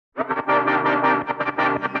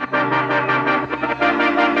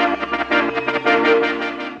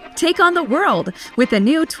Take on the world with the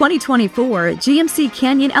new 2024 GMC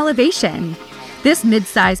Canyon Elevation. This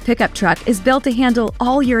mid-size pickup truck is built to handle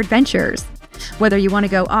all your adventures. Whether you want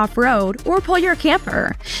to go off-road or pull your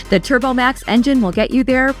camper, the TurboMax engine will get you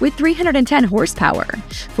there with 310 horsepower,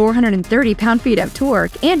 430 pound-feet of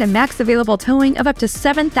torque, and a max available towing of up to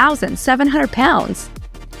 7,700 pounds.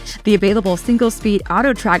 The available single-speed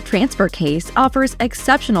auto-track transfer case offers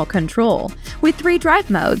exceptional control with 3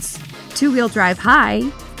 drive modes: two-wheel drive high,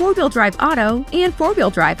 four-wheel drive auto, and four-wheel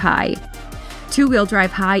drive high. Two-wheel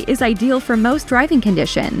drive high is ideal for most driving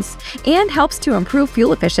conditions and helps to improve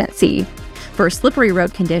fuel efficiency. For slippery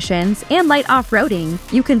road conditions and light off-roading,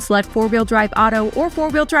 you can select four-wheel drive auto or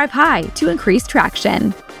four-wheel drive high to increase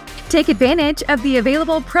traction. Take advantage of the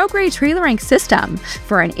available ProGrade trailering system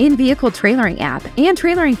for an in-vehicle trailering app and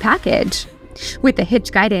trailering package. With the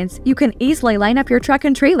hitch guidance, you can easily line up your truck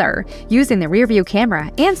and trailer using the rear-view camera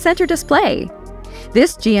and center display.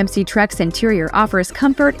 This GMC truck's interior offers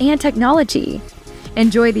comfort and technology.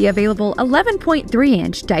 Enjoy the available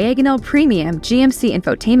 11.3-inch diagonal premium GMC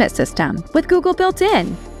infotainment system with Google built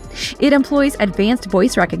in. It employs advanced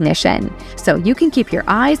voice recognition, so you can keep your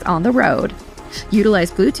eyes on the road.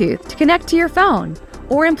 Utilize Bluetooth to connect to your phone,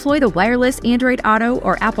 or employ the wireless Android Auto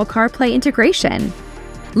or Apple CarPlay integration.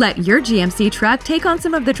 Let your GMC truck take on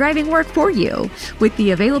some of the driving work for you with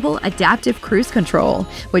the available adaptive cruise control,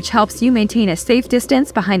 which helps you maintain a safe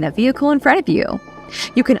distance behind the vehicle in front of you.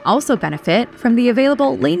 You can also benefit from the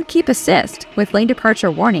available Lane Keep Assist with lane departure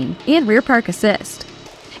warning and rear park assist.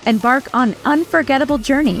 Embark on unforgettable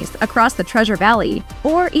journeys across the Treasure Valley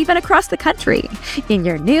or even across the country in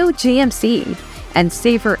your new GMC and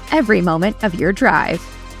savor every moment of your drive.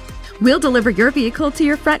 We'll deliver your vehicle to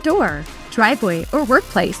your front door, driveway, or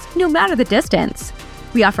workplace, no matter the distance.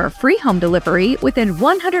 We offer free home delivery within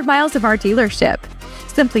 100 miles of our dealership.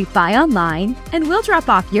 Simply buy online, and we'll drop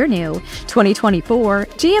off your new 2024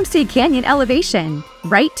 GMC Canyon Elevation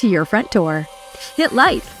right to your front door. Hit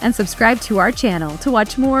like and subscribe to our channel to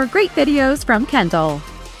watch more great videos from Kendall.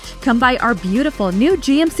 Come by our beautiful new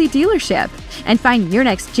GMC dealership and find your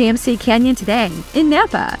next GMC Canyon today in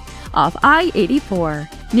Nampa, off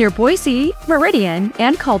I-84, near Boise, Meridian,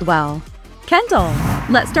 and Caldwell. Kendall,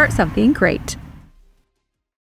 let's start something great.